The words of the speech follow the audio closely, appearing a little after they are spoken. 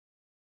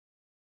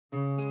Hi,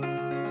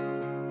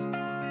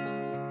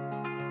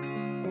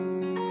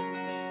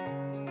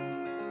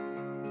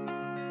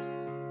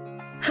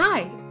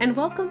 and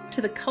welcome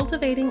to the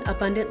Cultivating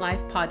Abundant Life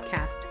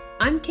podcast.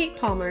 I'm Kate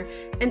Palmer,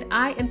 and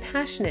I am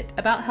passionate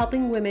about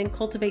helping women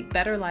cultivate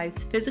better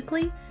lives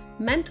physically,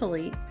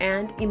 mentally,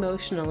 and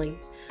emotionally.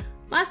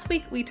 Last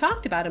week, we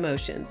talked about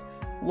emotions,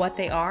 what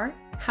they are,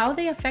 how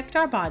they affect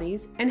our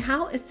bodies, and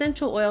how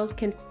essential oils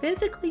can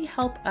physically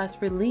help us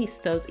release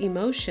those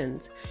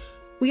emotions.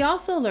 We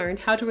also learned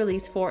how to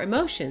release 4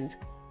 emotions: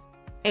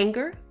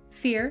 anger,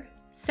 fear,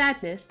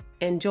 sadness,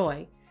 and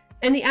joy,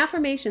 and the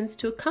affirmations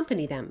to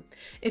accompany them.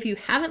 If you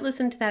haven't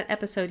listened to that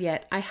episode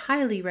yet, I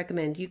highly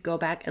recommend you go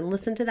back and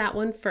listen to that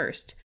one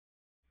first.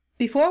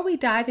 Before we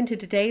dive into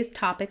today's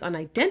topic on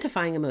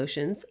identifying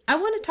emotions, I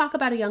want to talk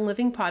about a Young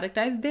Living product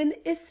I've been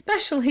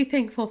especially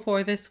thankful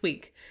for this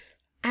week: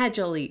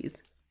 Agiles.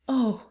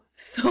 Oh,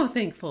 so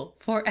thankful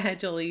for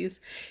Agiles.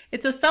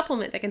 It's a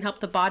supplement that can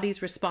help the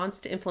body's response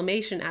to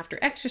inflammation after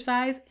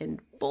exercise, and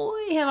boy,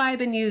 have I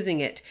been using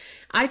it.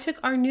 I took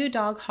our new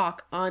dog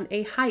Hawk on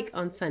a hike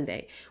on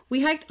Sunday.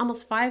 We hiked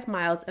almost 5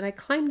 miles, and I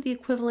climbed the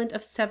equivalent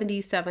of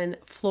 77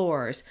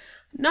 floors.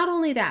 Not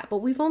only that, but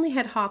we've only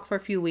had Hawk for a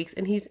few weeks,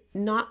 and he's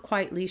not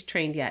quite leash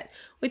trained yet,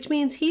 which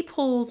means he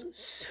pulls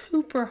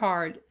super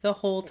hard the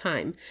whole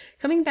time.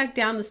 Coming back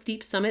down the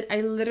steep summit,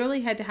 I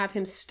literally had to have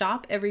him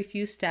stop every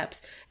few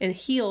steps and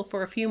heel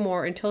for a few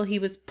more until he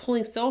was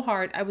pulling so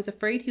hard I was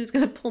afraid he was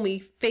going to pull me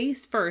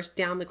face first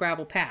down the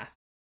gravel path.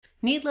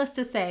 Needless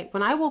to say,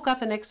 when I woke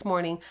up the next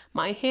morning,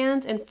 my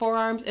hands and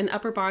forearms and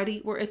upper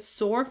body were as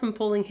sore from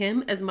pulling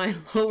him as my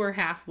lower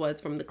half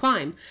was from the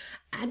climb.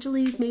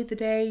 Agiles made the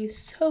day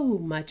so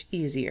much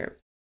easier.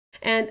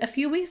 And a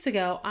few weeks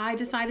ago, I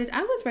decided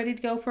I was ready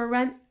to go for a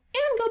run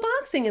and go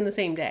boxing in the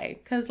same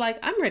day, because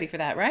I'm ready for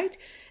that, right?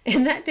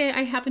 And that day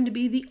I happened to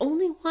be the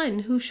only one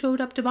who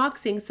showed up to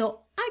boxing,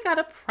 so I got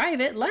a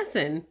private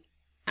lesson.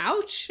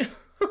 Ouch.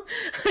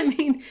 I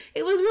mean,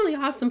 it was really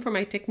awesome for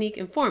my technique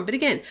and form, but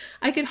again,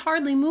 I could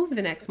hardly move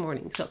the next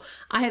morning. So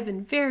I have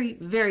been very,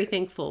 very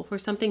thankful for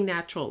something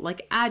natural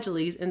like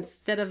Agiles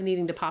instead of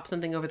needing to pop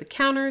something over the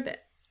counter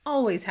that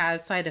always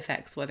has side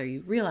effects, whether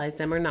you realize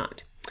them or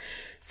not.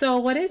 So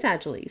what is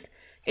Agiles?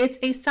 It's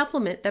a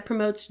supplement that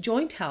promotes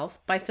joint health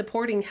by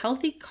supporting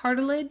healthy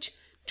cartilage,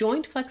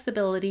 joint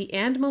flexibility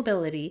and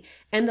mobility,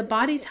 and the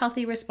body's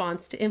healthy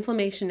response to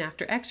inflammation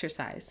after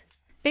exercise.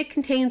 It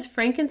contains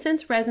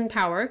frankincense resin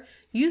power,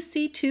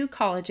 UC2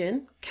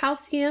 collagen,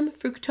 calcium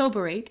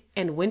fructoborate,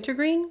 and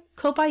wintergreen,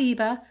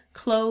 copaiba,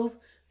 clove,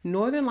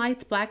 Northern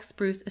Lights black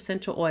spruce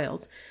essential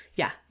oils.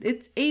 Yeah,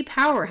 it's a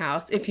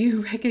powerhouse if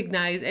you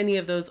recognize any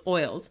of those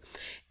oils.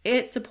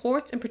 It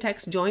supports and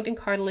protects joint and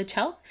cartilage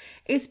health.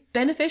 It's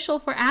beneficial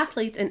for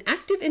athletes and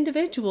active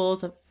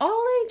individuals of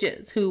all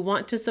ages who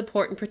want to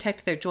support and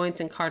protect their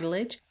joints and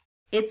cartilage.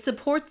 It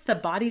supports the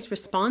body's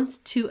response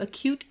to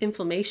acute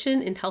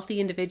inflammation in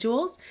healthy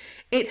individuals.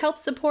 It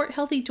helps support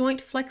healthy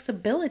joint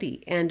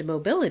flexibility and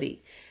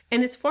mobility.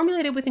 And it's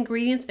formulated with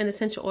ingredients and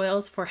essential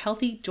oils for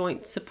healthy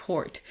joint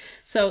support.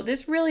 So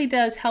this really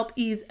does help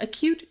ease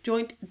acute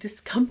joint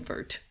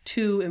discomfort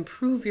to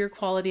improve your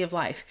quality of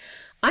life.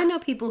 I know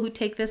people who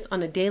take this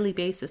on a daily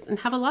basis and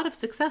have a lot of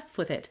success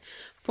with it.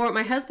 For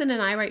my husband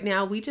and I right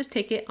now, we just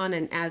take it on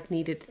an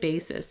as-needed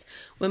basis.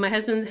 When my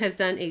husband has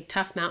done a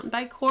tough mountain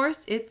bike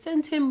course, it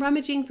sends him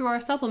rummaging through our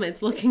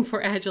supplements looking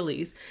for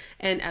Agiles.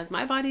 And as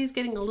my body is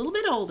getting a little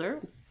bit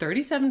older,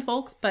 37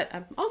 folks, but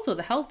I'm also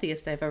the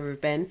healthiest I've ever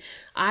been,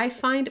 I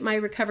find my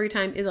recovery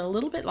time is a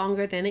little bit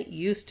longer than it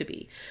used to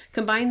be.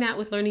 Combine that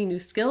with learning new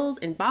skills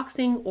in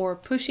boxing or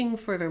pushing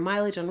further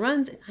mileage on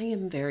runs, and I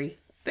am very,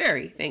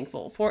 very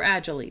thankful for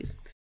Agiles.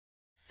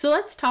 So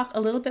let's talk a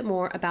little bit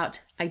more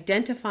about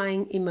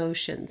identifying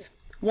emotions.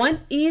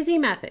 One easy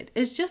method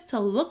is just to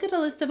look at a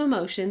list of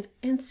emotions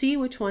and see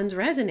which ones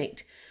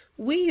resonate.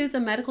 We use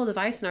a medical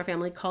device in our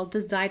family called the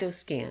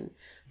Zytoscan.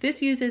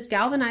 This uses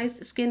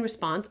galvanized skin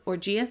response, or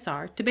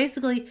GSR, to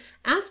basically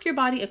ask your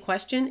body a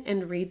question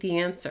and read the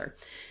answer.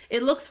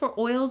 It looks for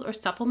oils or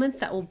supplements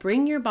that will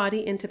bring your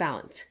body into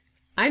balance.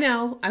 I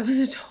know, I was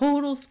a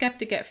total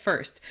skeptic at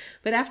first,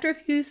 but after a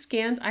few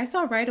scans, I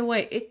saw right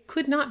away it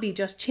could not be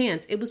just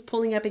chance. It was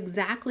pulling up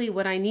exactly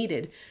what I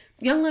needed.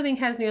 Young Living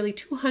has nearly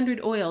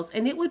 200 oils,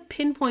 and it would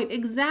pinpoint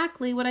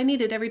exactly what I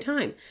needed every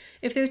time.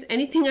 If there's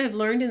anything I've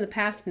learned in the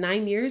past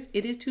 9 years,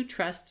 it is to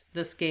trust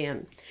the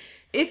scan.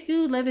 If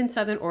you live in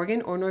Southern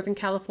Oregon or Northern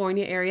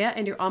California area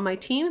and you're on my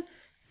team,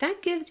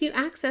 that gives you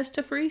access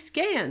to free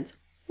scans.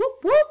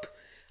 Whoop, whoop!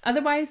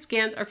 Otherwise,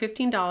 scans are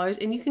 $15,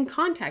 and you can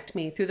contact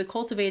me through the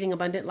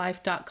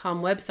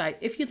cultivatingabundantlife.com website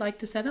if you'd like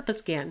to set up a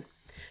scan.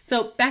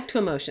 So back to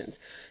emotions.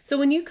 So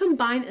when you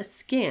combine a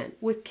scan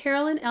with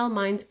Carolyn L.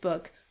 Mine's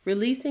book,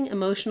 Releasing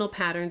Emotional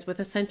Patterns with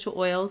Essential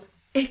Oils,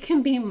 it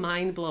can be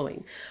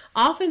mind-blowing.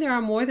 Often there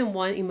are more than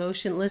one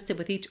emotion listed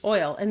with each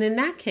oil, and in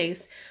that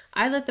case,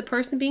 I let the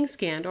person being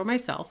scanned, or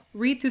myself,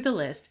 read through the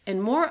list,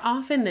 and more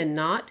often than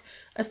not,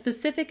 a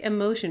specific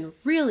emotion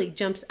really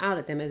jumps out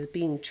at them as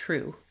being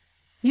true.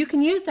 You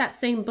can use that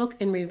same book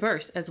in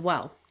reverse as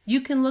well.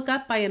 You can look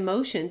up by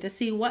emotion to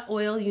see what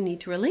oil you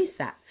need to release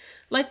that.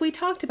 Like we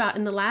talked about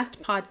in the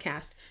last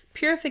podcast,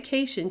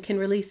 purification can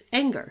release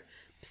anger.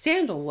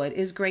 Sandalwood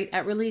is great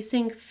at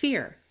releasing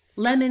fear.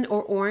 Lemon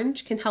or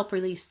orange can help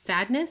release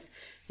sadness.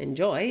 And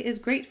joy is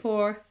great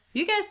for,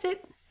 you guessed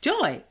it,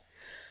 joy.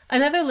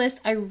 Another list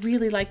I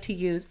really like to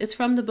use is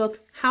from the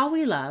book How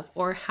We Love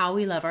or How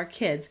We Love Our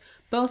Kids.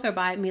 Both are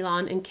by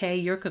Milan and Kay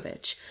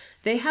Yurkovich.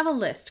 They have a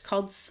list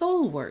called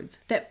Soul Words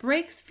that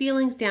breaks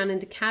feelings down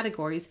into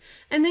categories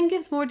and then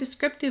gives more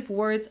descriptive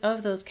words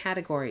of those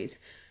categories.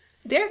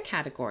 Their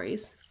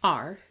categories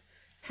are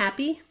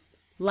happy,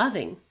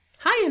 loving,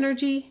 high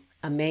energy,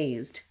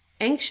 amazed,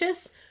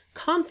 anxious,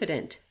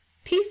 confident,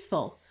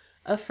 peaceful,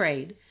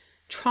 afraid,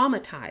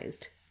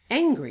 traumatized,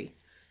 angry,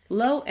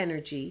 low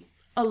energy,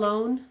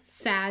 alone,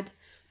 sad,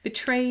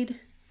 betrayed,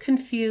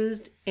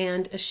 confused,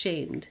 and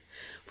ashamed.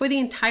 For the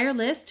entire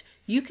list,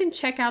 you can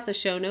check out the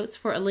show notes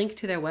for a link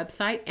to their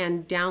website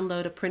and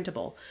download a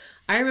printable.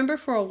 I remember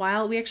for a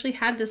while we actually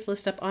had this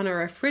list up on our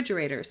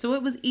refrigerator, so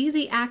it was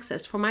easy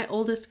access for my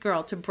oldest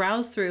girl to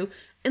browse through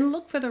and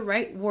look for the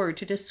right word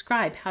to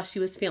describe how she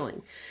was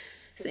feeling.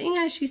 Seeing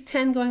as she's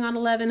 10 going on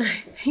 11, I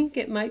think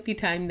it might be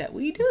time that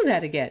we do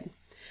that again.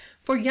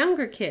 For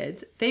younger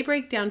kids, they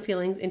break down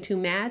feelings into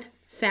mad,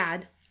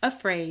 sad,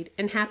 afraid,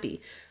 and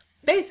happy.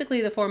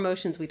 Basically the 4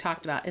 emotions we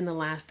talked about in the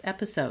last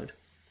episode.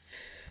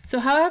 So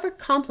however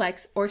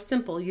complex or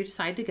simple you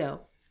decide to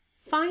go,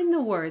 find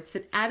the words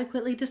that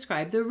adequately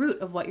describe the root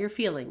of what you're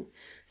feeling.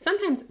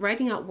 Sometimes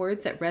writing out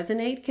words that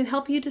resonate can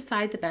help you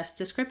decide the best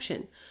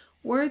description.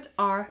 Words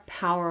are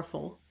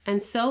powerful,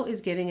 and so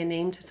is giving a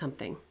name to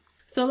something.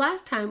 So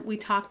last time we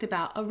talked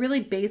about a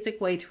really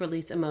basic way to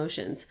release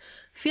emotions.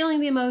 Feeling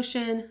the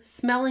emotion,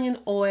 smelling an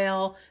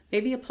oil,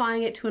 maybe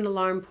applying it to an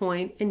alarm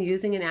point, and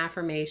using an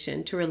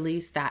affirmation to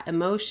release that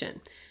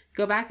emotion.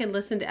 Go back and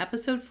listen to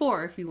episode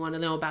 4 if you want to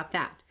know about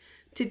that.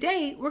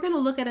 Today, we're going to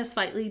look at a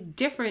slightly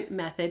different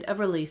method of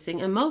releasing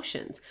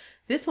emotions.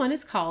 This one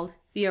is called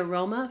the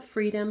Aroma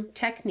Freedom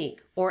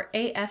Technique, or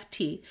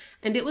AFT,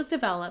 and it was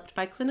developed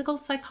by clinical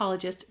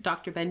psychologist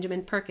Dr.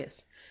 Benjamin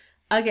Perkus.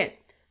 Again,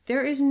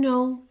 there is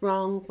no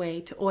wrong way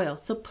to oil,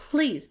 so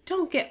please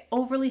don't get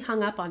overly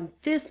hung up on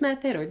this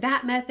method or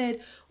that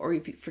method, or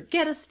if you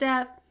forget a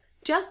step.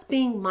 Just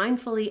being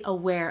mindfully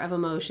aware of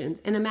emotions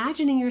and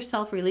imagining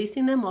yourself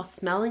releasing them while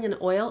smelling an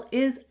oil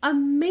is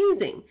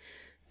amazing.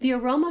 The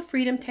Aroma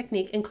Freedom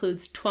Technique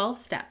includes 12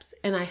 steps,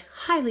 and I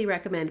highly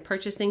recommend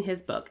purchasing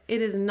his book.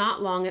 It is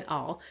not long at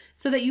all,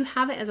 so that you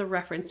have it as a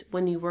reference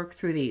when you work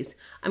through these.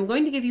 I'm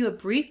going to give you a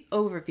brief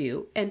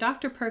overview, and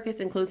Dr. Perkus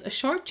includes a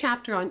short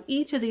chapter on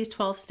each of these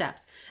 12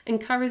 steps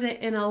and covers it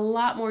in a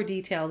lot more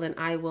detail than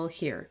I will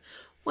here.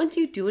 Once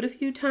you do it a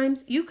few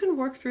times, you can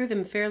work through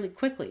them fairly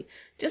quickly.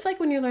 Just like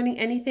when you're learning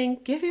anything,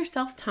 give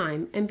yourself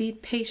time and be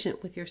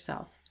patient with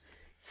yourself.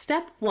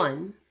 Step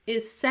 1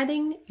 is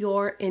setting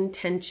your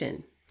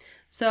intention.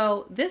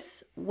 So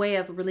this way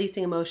of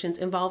releasing emotions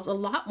involves a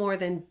lot more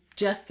than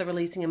just the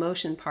releasing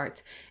emotion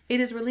parts. It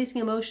is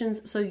releasing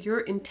emotions so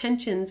your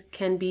intentions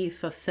can be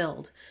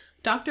fulfilled.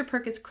 Dr.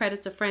 Perkus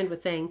credits a friend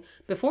with saying,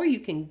 before you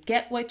can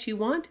get what you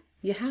want,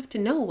 you have to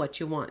know what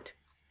you want.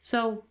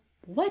 So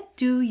what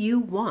do you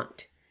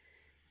want?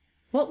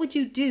 What would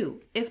you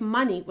do if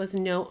money was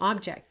no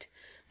object?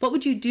 What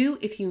would you do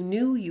if you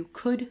knew you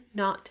could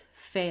not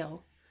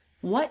fail?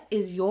 What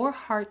is your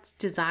heart's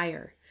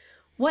desire?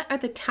 What are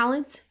the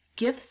talents,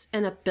 gifts,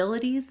 and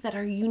abilities that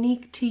are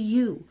unique to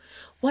you?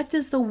 What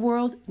does the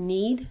world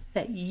need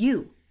that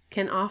you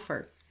can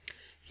offer?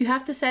 You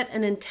have to set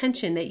an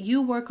intention that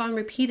you work on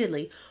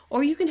repeatedly,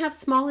 or you can have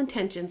small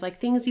intentions like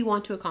things you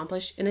want to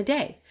accomplish in a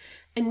day,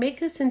 and make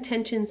this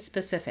intention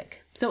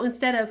specific. So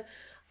instead of,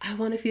 I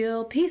want to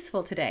feel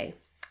peaceful today,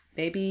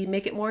 maybe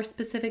make it more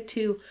specific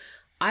to,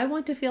 I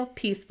want to feel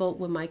peaceful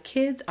when my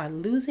kids are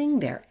losing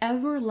their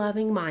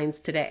ever-loving minds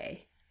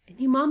today.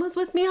 Any mamas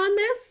with me on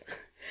this?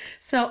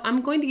 So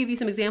I'm going to give you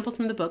some examples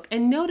from the book,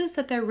 and notice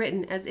that they're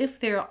written as if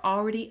they're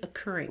already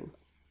occurring.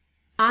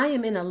 I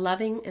am in a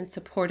loving and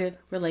supportive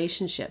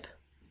relationship.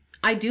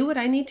 I do what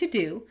I need to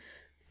do,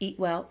 eat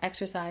well,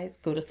 exercise,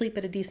 go to sleep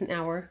at a decent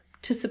hour,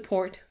 to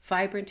support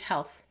vibrant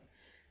health.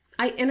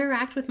 I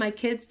interact with my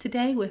kids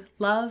today with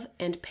love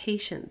and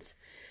patience.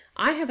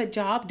 I have a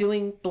job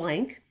doing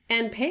blank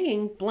and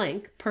paying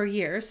blank per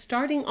year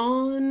starting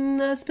on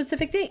a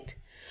specific date.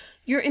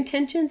 Your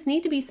intentions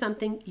need to be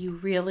something you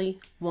really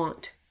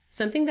want,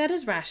 something that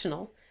is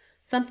rational,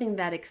 something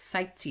that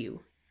excites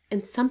you,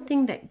 and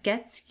something that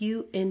gets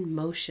you in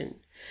motion.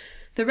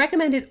 The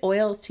recommended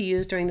oils to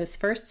use during this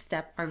first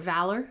step are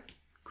Valor,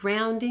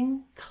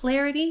 Grounding,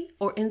 Clarity,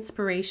 or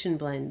Inspiration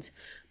blends.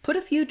 Put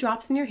a few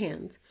drops in your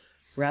hands,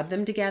 rub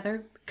them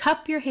together,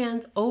 cup your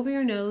hands over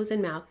your nose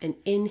and mouth, and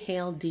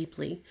inhale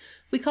deeply.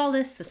 We call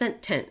this the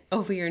scent tent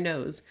over your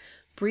nose.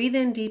 Breathe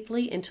in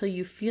deeply until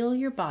you feel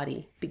your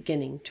body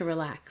beginning to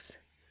relax.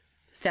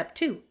 Step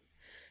 2.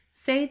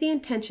 Say the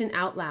intention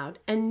out loud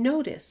and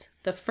notice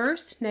the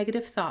first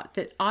negative thought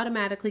that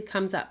automatically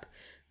comes up,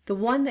 the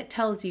one that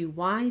tells you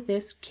why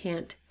this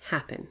can't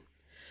happen.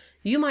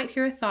 You might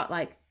hear a thought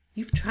like,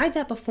 "You've tried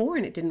that before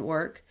and it didn't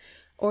work."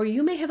 Or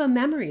you may have a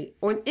memory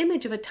or an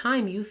image of a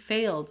time you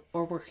failed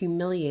or were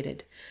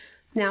humiliated.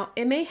 Now,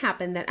 it may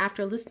happen that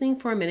after listening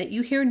for a minute,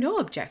 you hear no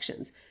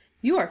objections.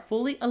 You are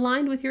fully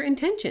aligned with your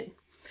intention.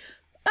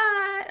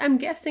 But I'm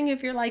guessing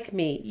if you're like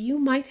me, you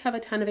might have a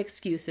ton of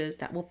excuses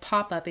that will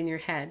pop up in your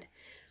head.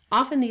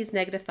 Often these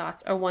negative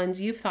thoughts are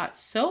ones you've thought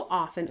so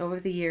often over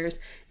the years,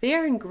 they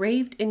are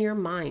engraved in your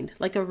mind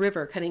like a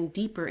river cutting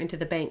deeper into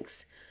the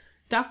banks.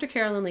 Dr.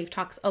 Carolyn Leaf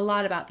talks a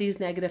lot about these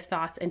negative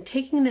thoughts and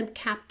taking them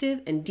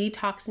captive and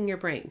detoxing your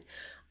brain.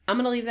 I'm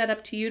going to leave that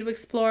up to you to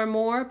explore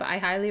more, but I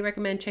highly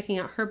recommend checking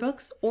out her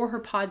books or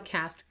her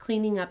podcast,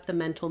 Cleaning Up the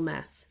Mental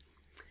Mess.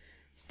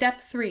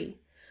 Step 3.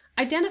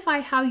 Identify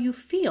how you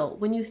feel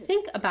when you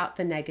think about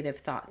the negative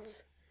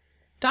thoughts.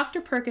 Dr.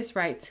 Perkus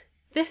writes,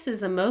 "This is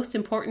the most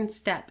important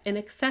step in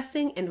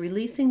accessing and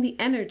releasing the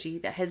energy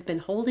that has been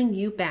holding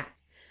you back.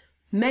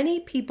 Many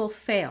people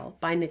fail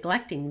by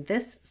neglecting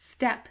this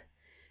step.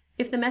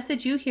 If the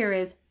message you hear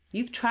is,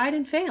 you've tried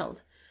and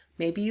failed,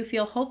 maybe you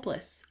feel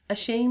hopeless,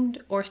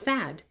 ashamed, or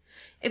sad.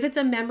 If it's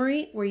a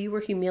memory where you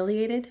were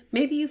humiliated,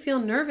 maybe you feel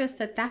nervous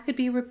that could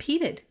be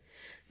repeated.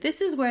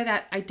 This is where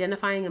that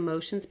identifying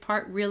emotions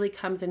part really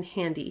comes in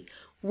handy,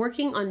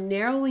 working on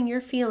narrowing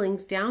your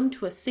feelings down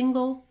to a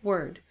single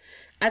word.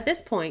 At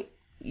this point,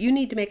 you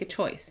need to make a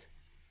choice.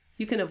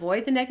 You can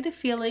avoid the negative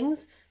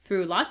feelings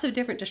through lots of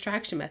different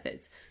distraction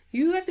methods.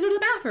 You have to go to the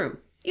bathroom.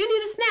 You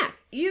need a snack.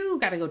 You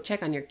got to go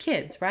check on your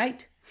kids,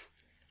 right?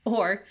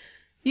 Or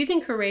you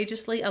can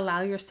courageously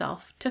allow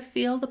yourself to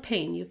feel the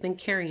pain you've been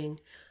carrying,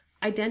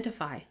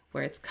 identify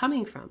where it's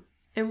coming from,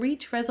 and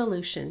reach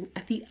resolution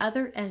at the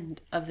other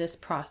end of this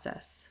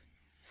process.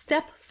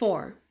 Step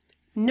 4.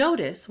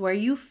 Notice where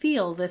you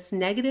feel this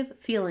negative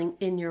feeling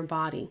in your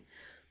body.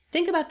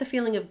 Think about the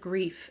feeling of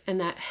grief and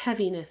that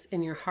heaviness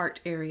in your heart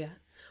area,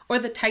 or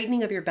the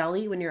tightening of your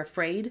belly when you're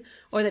afraid,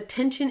 or the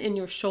tension in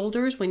your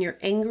shoulders when you're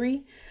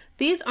angry.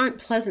 These aren't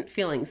pleasant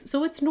feelings,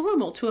 so it's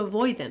normal to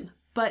avoid them,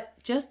 but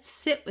just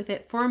sit with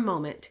it for a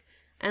moment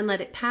and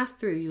let it pass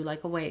through you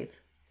like a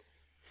wave.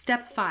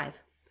 Step 5.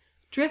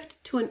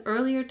 Drift to an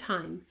earlier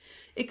time.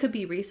 It could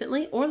be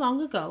recently or long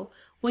ago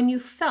when you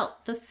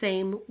felt the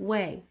same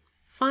way.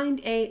 Find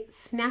a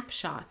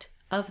snapshot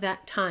of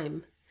that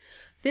time.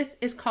 This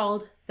is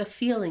called the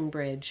feeling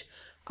bridge.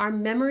 Our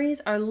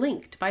memories are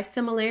linked by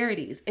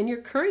similarities, and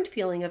your current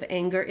feeling of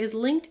anger is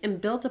linked and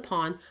built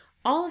upon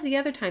all of the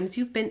other times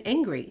you've been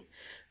angry.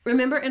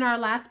 Remember in our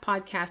last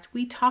podcast,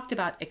 we talked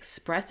about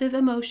expressive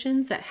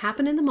emotions that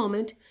happen in the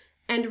moment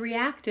and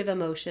reactive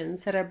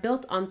emotions that are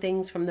built on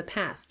things from the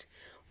past.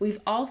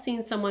 We've all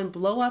seen someone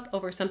blow up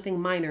over something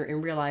minor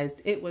and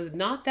realized it was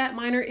not that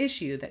minor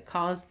issue that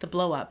caused the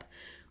blow up.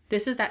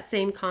 This is that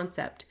same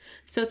concept.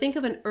 So think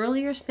of an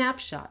earlier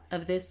snapshot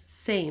of this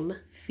same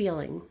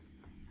feeling.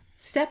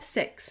 Step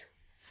 6.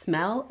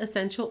 Smell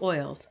essential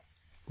oils.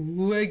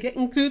 We're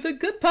getting to the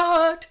good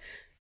part.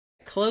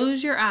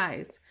 Close your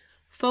eyes.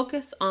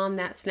 Focus on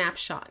that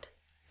snapshot,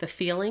 the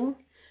feeling,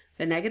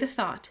 the negative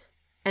thought,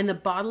 and the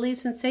bodily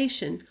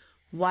sensation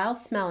while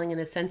smelling an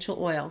essential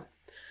oil.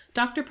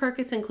 Dr.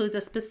 Perkus includes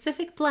a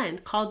specific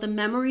blend called the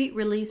Memory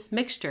Release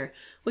Mixture,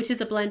 which is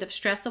a blend of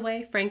Stress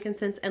Away,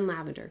 frankincense, and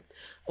lavender.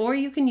 Or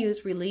you can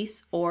use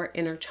Release or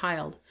Inner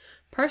Child.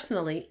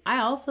 Personally, I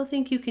also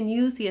think you can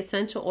use the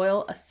essential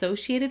oil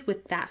associated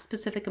with that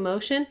specific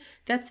emotion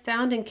that's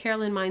found in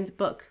Carolyn Mind's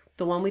book,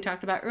 the one we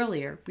talked about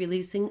earlier,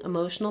 Releasing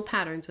Emotional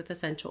Patterns with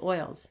Essential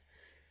Oils.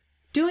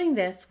 Doing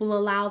this will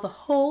allow the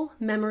whole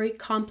memory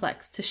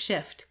complex to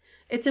shift.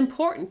 It's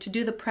important to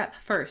do the prep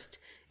first.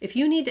 If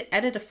you need to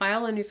edit a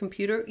file on your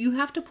computer, you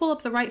have to pull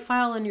up the right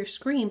file on your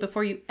screen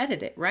before you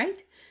edit it,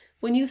 right?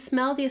 When you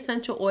smell the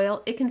essential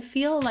oil, it can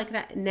feel like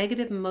that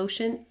negative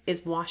emotion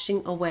is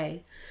washing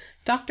away.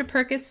 Dr.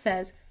 Perkus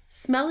says,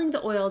 smelling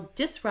the oil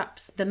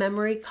disrupts the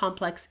memory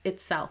complex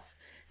itself.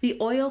 The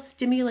oil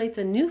stimulates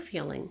a new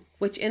feeling,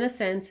 which in a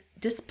sense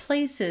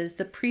displaces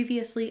the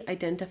previously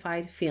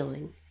identified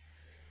feeling.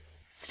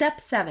 Step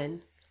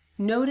 7.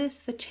 Notice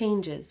the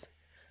changes.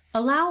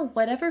 Allow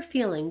whatever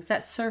feelings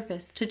that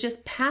surface to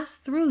just pass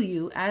through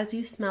you as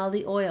you smell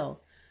the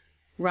oil.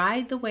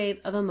 Ride the wave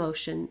of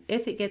emotion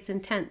if it gets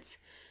intense.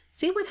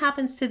 See what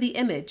happens to the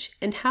image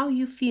and how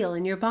you feel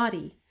in your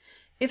body.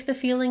 If the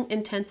feeling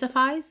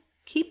intensifies,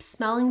 keep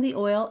smelling the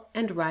oil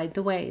and ride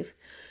the wave.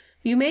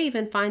 You may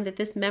even find that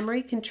this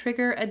memory can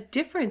trigger a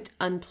different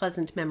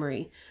unpleasant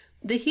memory.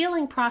 The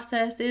healing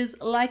process is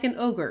like an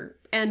ogre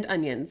and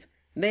onions.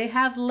 They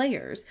have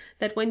layers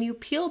that when you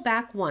peel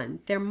back one,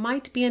 there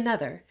might be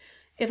another.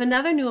 If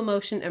another new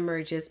emotion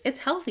emerges, it's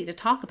healthy to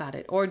talk about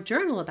it or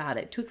journal about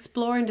it to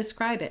explore and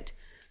describe it.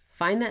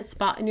 Find that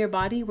spot in your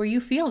body where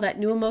you feel that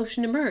new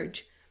emotion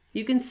emerge.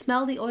 You can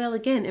smell the oil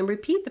again and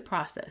repeat the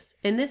process.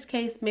 In this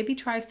case, maybe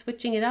try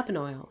switching it up in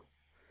oil.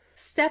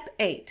 Step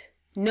 8.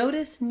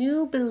 Notice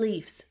new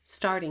beliefs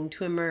starting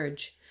to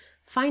emerge.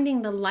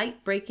 Finding the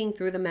light breaking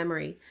through the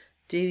memory.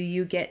 Do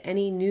you get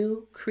any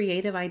new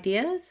creative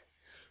ideas?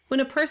 When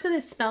a person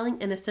is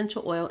smelling an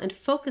essential oil and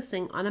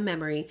focusing on a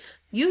memory,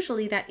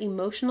 usually that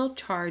emotional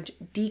charge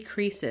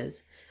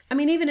decreases. I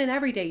mean, even in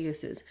everyday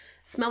uses,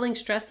 smelling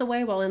stress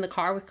away while in the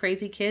car with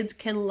crazy kids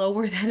can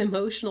lower that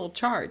emotional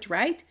charge,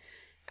 right?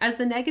 As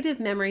the negative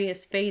memory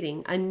is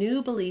fading, a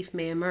new belief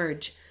may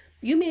emerge.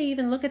 You may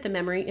even look at the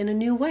memory in a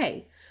new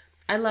way.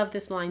 I love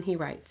this line he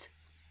writes.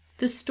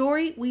 The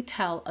story we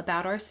tell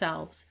about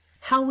ourselves,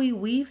 how we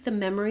weave the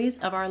memories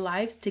of our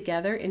lives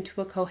together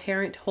into a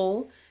coherent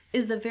whole,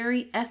 is the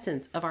very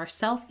essence of our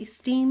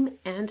self-esteem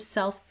and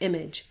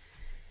self-image.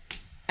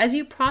 As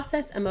you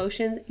process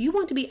emotions, you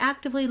want to be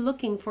actively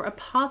looking for a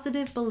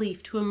positive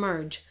belief to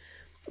emerge.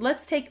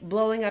 Let's take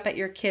blowing up at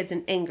your kids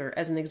in anger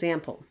as an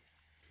example.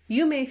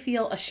 You may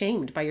feel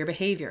ashamed by your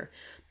behavior.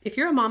 If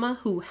you're a mama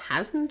who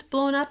hasn't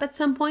blown up at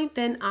some point,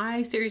 then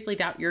I seriously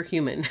doubt you're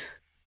human.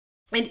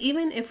 And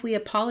even if we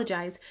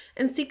apologize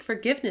and seek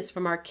forgiveness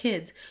from our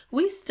kids,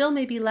 we still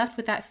may be left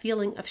with that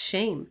feeling of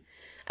shame.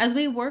 As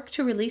we work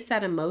to release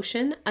that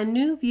emotion, a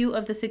new view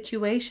of the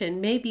situation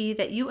may be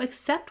that you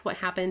accept what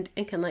happened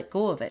and can let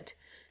go of it.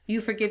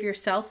 You forgive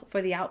yourself for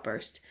the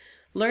outburst.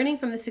 Learning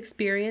from this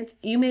experience,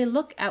 you may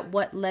look at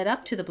what led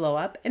up to the blow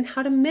up and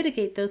how to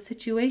mitigate those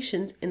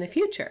situations in the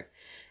future.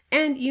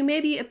 And you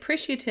may be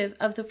appreciative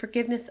of the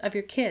forgiveness of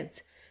your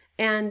kids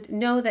and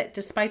know that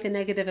despite the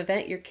negative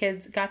event, your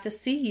kids got to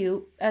see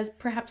you as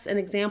perhaps an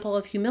example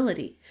of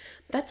humility.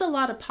 That's a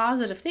lot of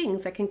positive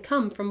things that can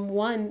come from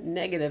one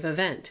negative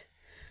event.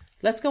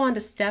 Let's go on to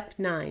step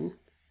 9,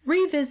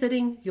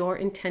 revisiting your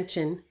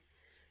intention.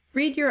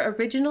 Read your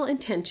original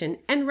intention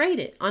and rate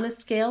it on a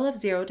scale of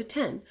 0 to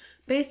 10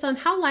 based on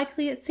how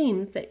likely it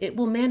seems that it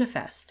will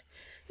manifest.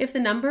 If the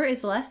number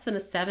is less than a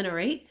 7 or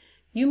 8,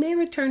 you may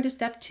return to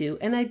step 2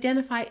 and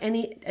identify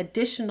any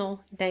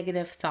additional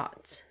negative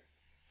thoughts.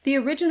 The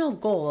original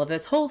goal of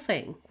this whole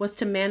thing was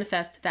to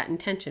manifest that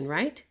intention,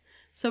 right?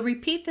 So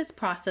repeat this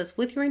process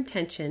with your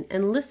intention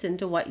and listen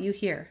to what you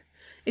hear.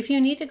 If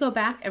you need to go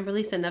back and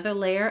release another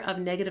layer of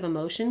negative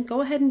emotion, go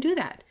ahead and do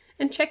that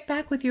and check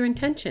back with your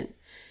intention.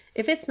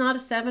 If it's not a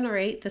 7 or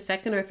 8 the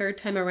second or third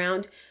time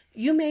around,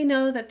 you may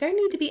know that there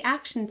need to be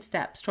action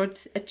steps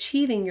towards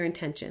achieving your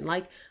intention,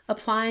 like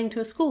applying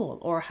to a school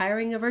or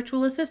hiring a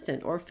virtual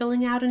assistant or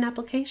filling out an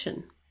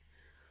application.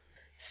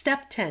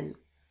 Step 10.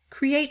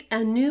 Create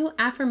a new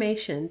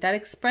affirmation that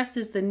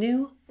expresses the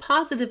new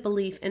positive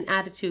belief and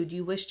attitude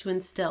you wish to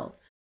instill.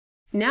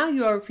 Now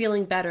you are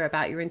feeling better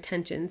about your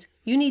intentions.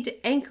 You need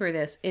to anchor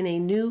this in a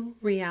new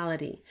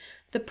reality.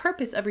 The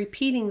purpose of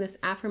repeating this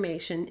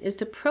affirmation is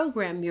to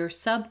program your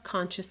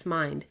subconscious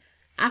mind.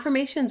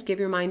 Affirmations give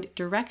your mind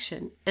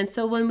direction, and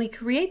so when we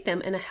create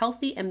them in a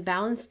healthy and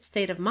balanced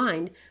state of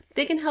mind,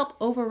 they can help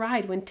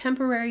override when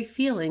temporary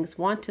feelings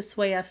want to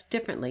sway us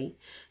differently.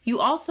 You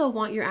also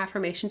want your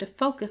affirmation to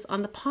focus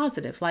on the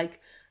positive,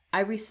 like, I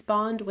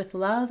respond with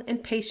love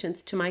and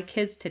patience to my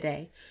kids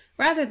today,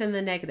 rather than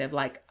the negative,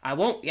 like, I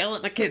won't yell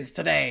at my kids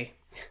today.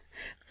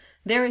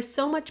 There is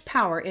so much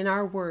power in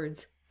our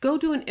words. Go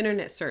do an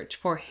internet search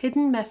for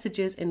Hidden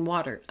Messages in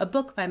Water, a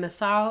book by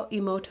Masaru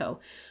Emoto.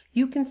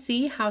 You can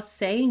see how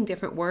saying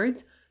different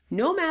words,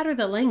 no matter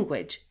the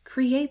language,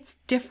 creates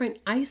different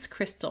ice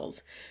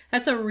crystals.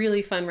 That's a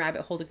really fun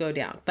rabbit hole to go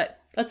down, but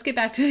let's get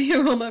back to the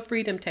Aroma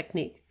Freedom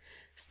Technique.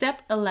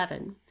 Step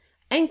 11,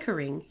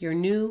 anchoring your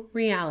new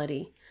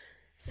reality.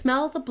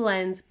 Smell the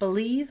blends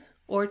believe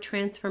or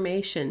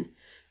transformation.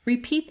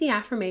 Repeat the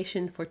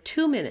affirmation for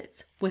 2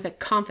 minutes with a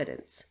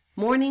confidence,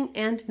 morning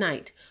and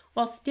night,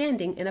 while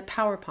standing in a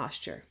power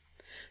posture.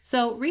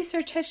 So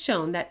research has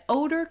shown that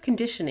odor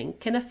conditioning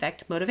can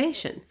affect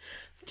motivation.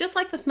 Just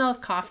like the smell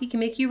of coffee can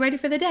make you ready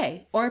for the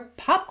day, or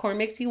popcorn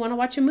makes you want to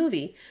watch a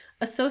movie,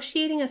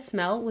 associating a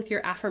smell with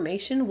your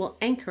affirmation will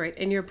anchor it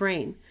in your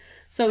brain.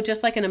 So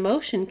just like an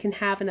emotion can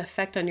have an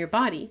effect on your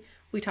body,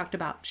 we talked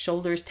about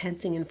shoulders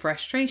tensing in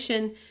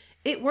frustration,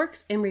 it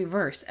works in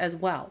reverse as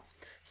well.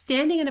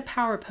 Standing in a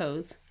power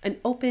pose, an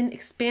open,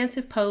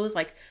 expansive pose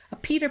like a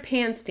Peter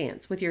Pan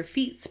stance with your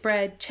feet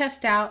spread,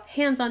 chest out,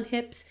 hands on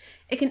hips,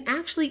 it can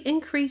actually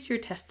increase your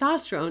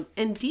testosterone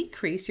and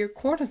decrease your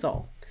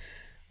cortisol.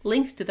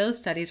 Links to those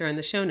studies are in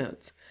the show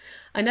notes.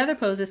 Another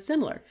pose is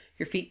similar.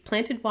 Your feet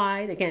planted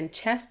wide, again,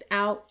 chest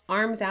out,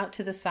 arms out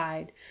to the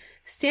side.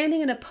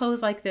 Standing in a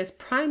pose like this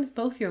primes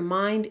both your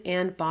mind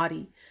and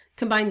body.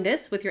 Combine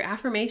this with your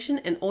affirmation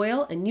and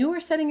oil, and you are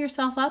setting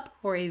yourself up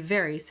for a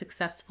very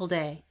successful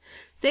day.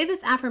 Say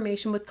this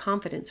affirmation with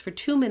confidence for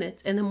 2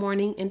 minutes in the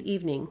morning and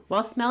evening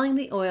while smelling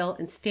the oil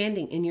and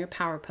standing in your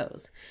power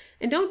pose.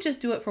 And don't just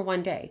do it for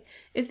one day.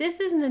 If this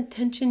is an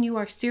intention you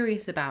are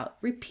serious about,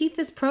 repeat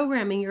this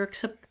programming your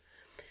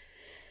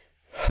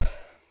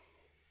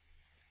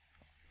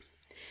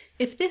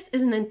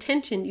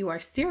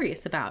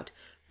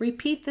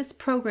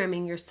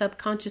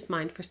subconscious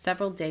mind for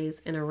several days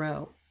in a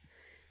row.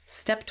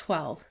 Step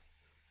 12,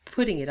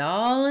 putting it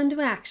all into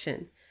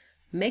action.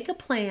 Make a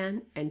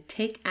plan and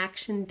take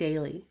action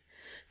daily.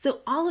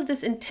 So all of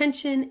this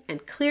intention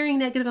and clearing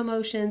negative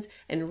emotions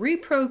and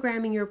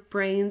reprogramming your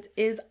brains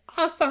is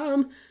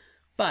awesome.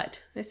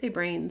 But I say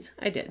brains,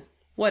 I did.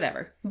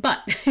 whatever.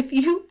 But if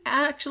you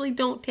actually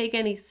don't take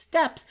any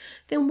steps,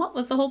 then what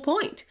was the whole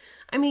point?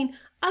 I mean,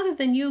 other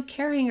than you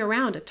carrying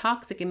around a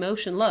toxic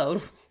emotion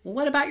load,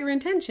 what about your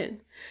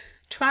intention?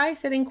 Try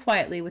sitting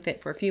quietly with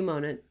it for a few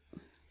moments.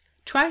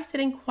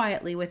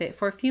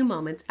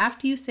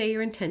 After you say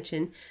your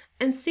intention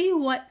and see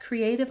what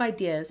creative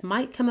ideas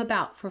might come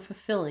about for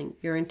fulfilling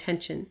your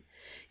intention.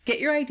 Get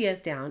your ideas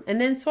down and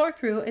then sort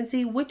through and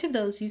see which of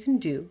those you can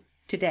do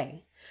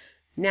today.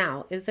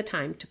 Now is the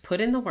time to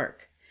put in the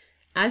work.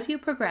 As you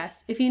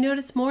progress, if you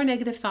notice more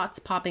negative thoughts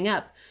popping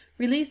up,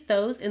 release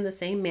those in the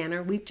same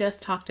manner we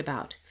just talked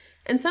about.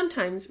 And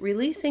sometimes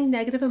releasing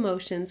negative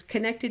emotions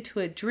connected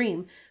to a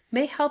dream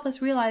may help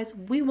us realize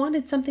we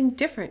wanted something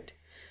different.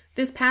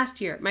 This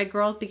past year, my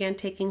girls began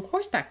taking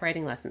horseback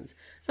riding lessons,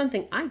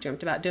 something I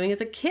dreamt about doing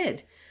as a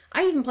kid.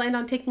 I even planned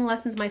on taking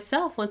lessons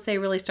myself once they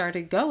really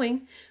started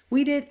going.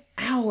 We did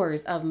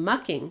hours of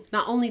mucking,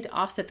 not only to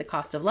offset the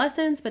cost of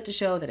lessons, but to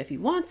show that if you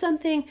want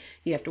something,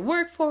 you have to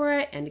work for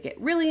it and to get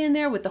really in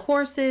there with the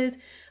horses. I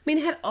mean,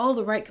 it had all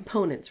the right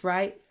components,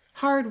 right?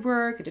 Hard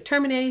work,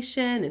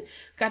 determination, and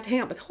got to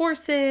hang out with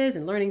horses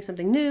and learning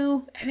something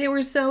new. And they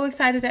were so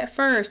excited at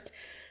first.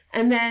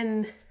 And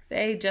then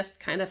they just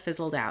kind of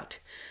fizzled out.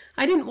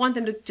 I didn't want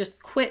them to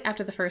just quit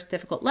after the first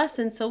difficult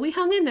lesson, so we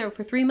hung in there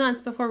for 3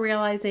 months before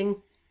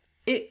realizing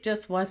it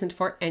just wasn't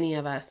for any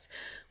of us.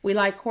 We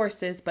like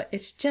horses, but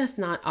it's just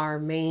not our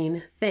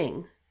main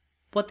thing.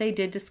 What they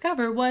did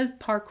discover was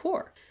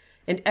parkour.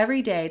 And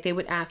every day they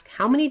would ask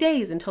how many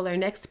days until their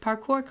next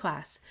parkour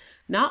class.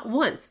 Not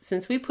once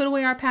since we put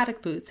away our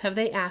paddock boots have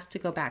they asked to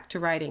go back to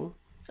riding.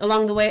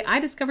 Along the way,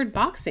 I discovered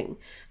boxing,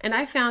 and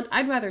I found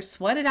I'd rather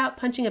sweat it out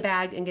punching a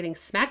bag and getting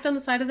smacked on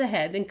the side of the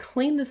head than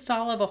clean the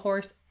stall of a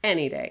horse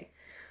any day.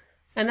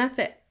 And that's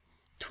it.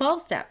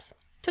 12 steps.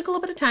 Took a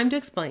little bit of time to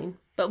explain,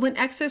 but when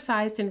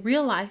exercised in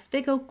real life,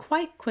 they go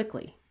quite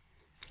quickly.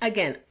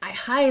 Again, I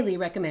highly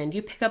recommend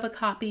you pick up a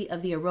copy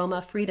of the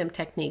Aroma Freedom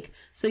Technique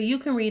so you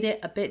can read it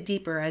a bit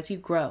deeper as you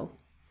grow.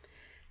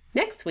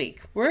 Next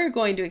week, we're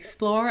going to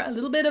explore a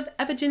little bit of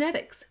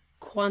epigenetics,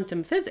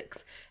 quantum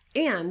physics,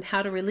 and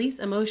how to release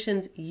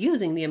emotions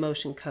using the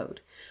emotion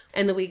code.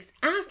 And the weeks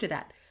after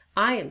that,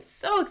 I am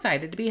so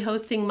excited to be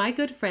hosting my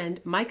good friend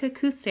Micah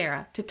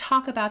Kucera to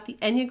talk about the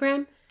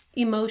Enneagram,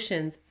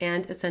 emotions,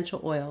 and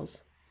essential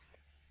oils.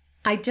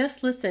 I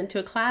just listened to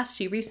a class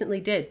she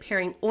recently did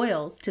pairing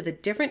oils to the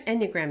different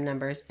Enneagram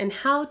numbers and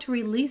how to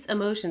release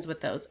emotions with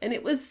those, and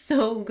it was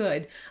so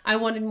good. I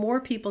wanted more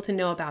people to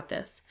know about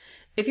this.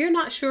 If you're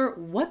not sure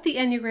what the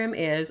Enneagram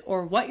is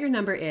or what your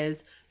number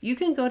is, you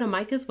can go to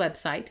Micah's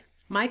website,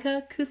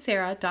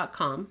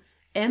 micahkucera.com,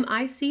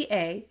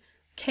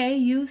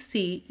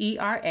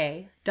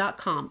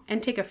 MICAKUCERA.com,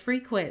 and take a free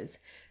quiz.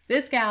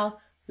 This gal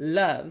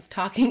loves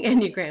talking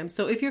Enneagram,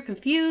 so if you're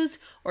confused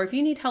or if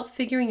you need help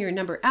figuring your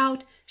number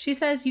out, she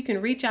says you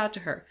can reach out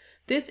to her.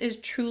 This is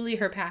truly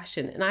her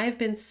passion, and I have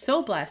been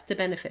so blessed to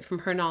benefit from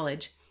her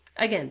knowledge.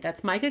 Again,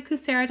 that's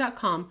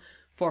micahkucera.com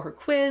for her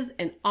quiz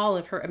and all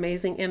of her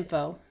amazing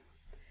info.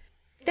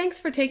 Thanks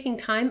for taking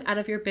time out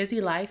of your busy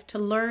life to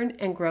learn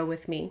and grow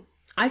with me.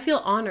 I feel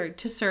honored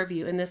to serve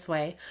you in this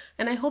way,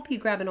 and I hope you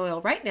grab an oil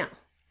right now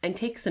and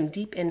take some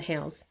deep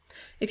inhales.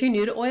 If you're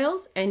new to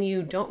oils and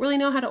you don't really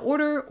know how to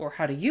order or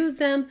how to use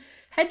them,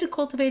 head to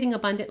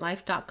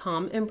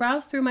cultivatingabundantlife.com and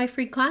browse through my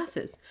free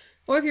classes.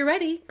 Or if you're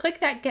ready, click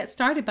that Get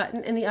Started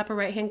button in the upper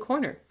right-hand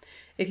corner.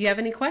 If you have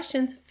any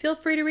questions, feel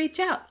free to reach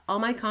out. All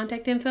my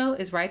contact info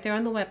is right there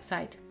on the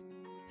website.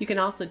 You can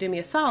also do me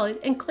a solid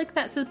and click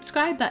that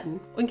subscribe button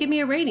and give me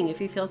a rating if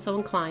you feel so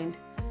inclined.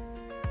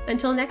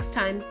 Until next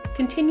time,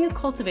 continue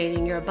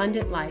cultivating your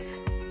abundant life.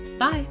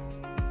 Bye.